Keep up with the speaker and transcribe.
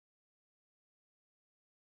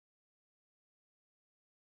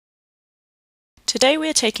Today we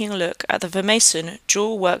are taking a look at the Vermason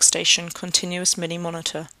dual workstation continuous mini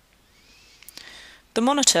monitor. The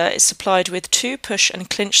monitor is supplied with two push and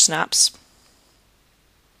clinch snaps,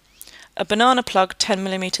 a banana plug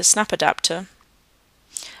 10mm snap adapter,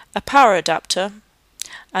 a power adapter,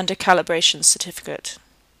 and a calibration certificate.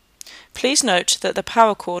 Please note that the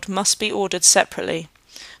power cord must be ordered separately.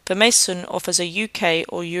 Vermason offers a UK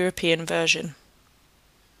or European version.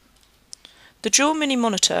 The dual mini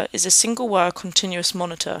monitor is a single-wire continuous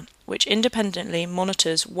monitor which independently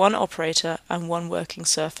monitors one operator and one working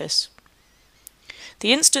surface.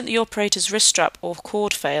 The instant the operator's wrist strap or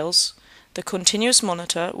cord fails, the continuous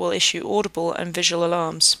monitor will issue audible and visual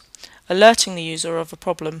alarms, alerting the user of a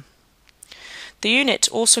problem. The unit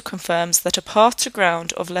also confirms that a path to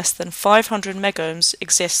ground of less than 500 megohms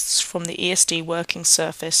exists from the ESD working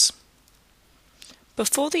surface.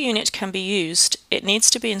 Before the unit can be used, it needs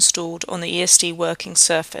to be installed on the ESD working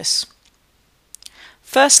surface.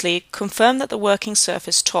 Firstly, confirm that the working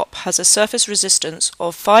surface top has a surface resistance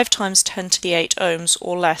of 5 × 10⁸ ohms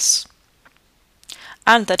or less,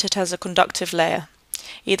 and that it has a conductive layer,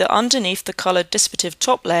 either underneath the coloured dissipative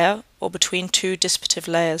top layer or between two dissipative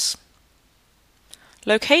layers.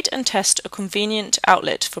 Locate and test a convenient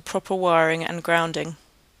outlet for proper wiring and grounding.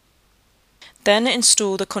 Then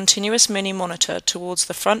install the continuous mini monitor towards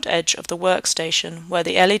the front edge of the workstation where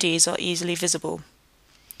the LEDs are easily visible.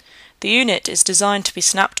 The unit is designed to be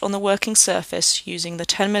snapped on the working surface using the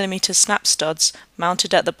 10mm snap studs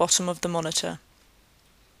mounted at the bottom of the monitor.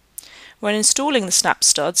 When installing the snap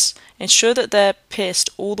studs, ensure that they're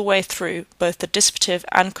pierced all the way through both the dissipative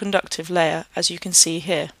and conductive layer, as you can see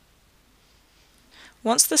here.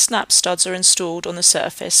 Once the snap studs are installed on the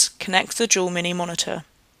surface, connect the dual mini monitor.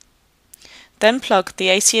 Then plug the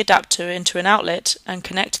AC adapter into an outlet and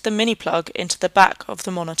connect the mini plug into the back of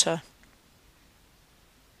the monitor.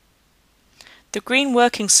 The green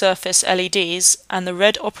working surface LEDs and the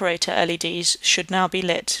red operator LEDs should now be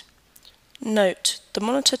lit. Note, the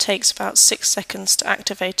monitor takes about 6 seconds to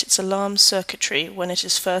activate its alarm circuitry when it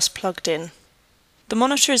is first plugged in. The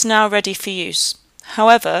monitor is now ready for use.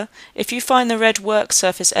 However, if you find the red work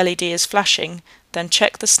surface LED is flashing, then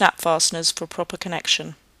check the snap fasteners for proper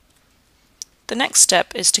connection. The next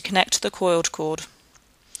step is to connect the coiled cord.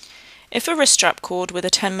 If a wrist strap cord with a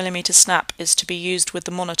 10mm snap is to be used with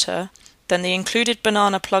the monitor, then the included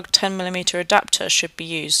banana plug 10mm adapter should be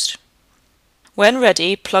used. When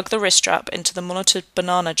ready, plug the wrist strap into the monitored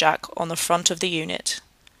banana jack on the front of the unit.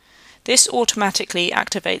 This automatically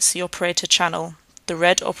activates the operator channel. The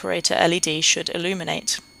red operator LED should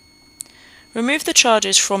illuminate. Remove the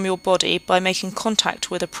charges from your body by making contact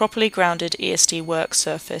with a properly grounded ESD work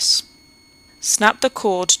surface. Snap the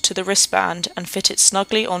cord to the wristband and fit it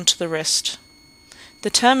snugly onto the wrist.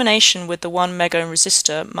 The termination with the 1 megohm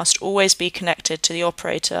resistor must always be connected to the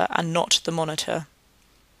operator and not the monitor.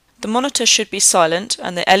 The monitor should be silent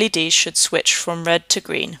and the LEDs should switch from red to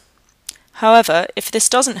green. However, if this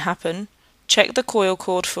doesn't happen, check the coil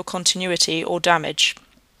cord for continuity or damage.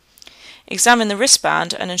 Examine the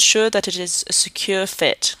wristband and ensure that it is a secure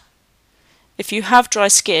fit. If you have dry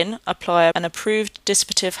skin, apply an approved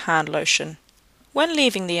dissipative hand lotion. When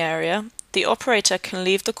leaving the area, the operator can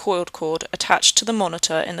leave the coiled cord attached to the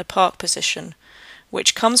monitor in the park position,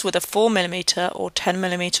 which comes with a 4mm or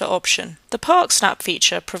 10mm option. The park snap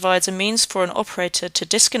feature provides a means for an operator to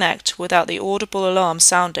disconnect without the audible alarm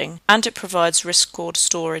sounding, and it provides wrist cord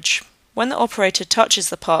storage. When the operator touches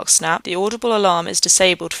the park snap, the audible alarm is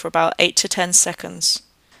disabled for about 8 to 10 seconds.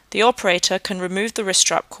 The operator can remove the wrist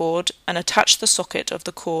strap cord and attach the socket of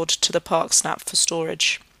the cord to the park snap for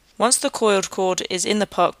storage. Once the coiled cord is in the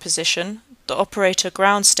park position, the operator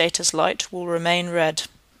ground status light will remain red.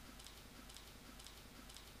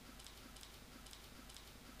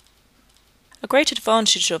 A great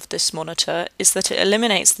advantage of this monitor is that it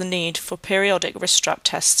eliminates the need for periodic wrist strap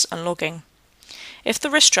tests and logging. If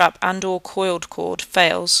the wrist strap and/or coiled cord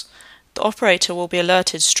fails, the operator will be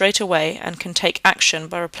alerted straight away and can take action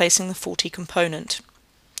by replacing the faulty component.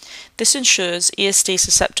 This ensures ESD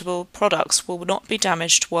susceptible products will not be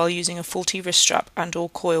damaged while using a faulty wrist strap and/or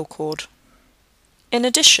coil cord. In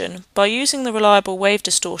addition, by using the reliable wave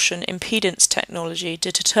distortion impedance technology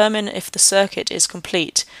to determine if the circuit is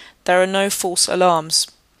complete, there are no false alarms.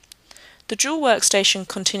 The dual workstation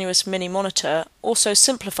continuous mini monitor also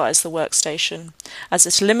simplifies the workstation, as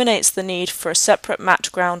it eliminates the need for a separate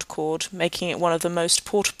matte ground cord, making it one of the most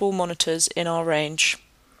portable monitors in our range.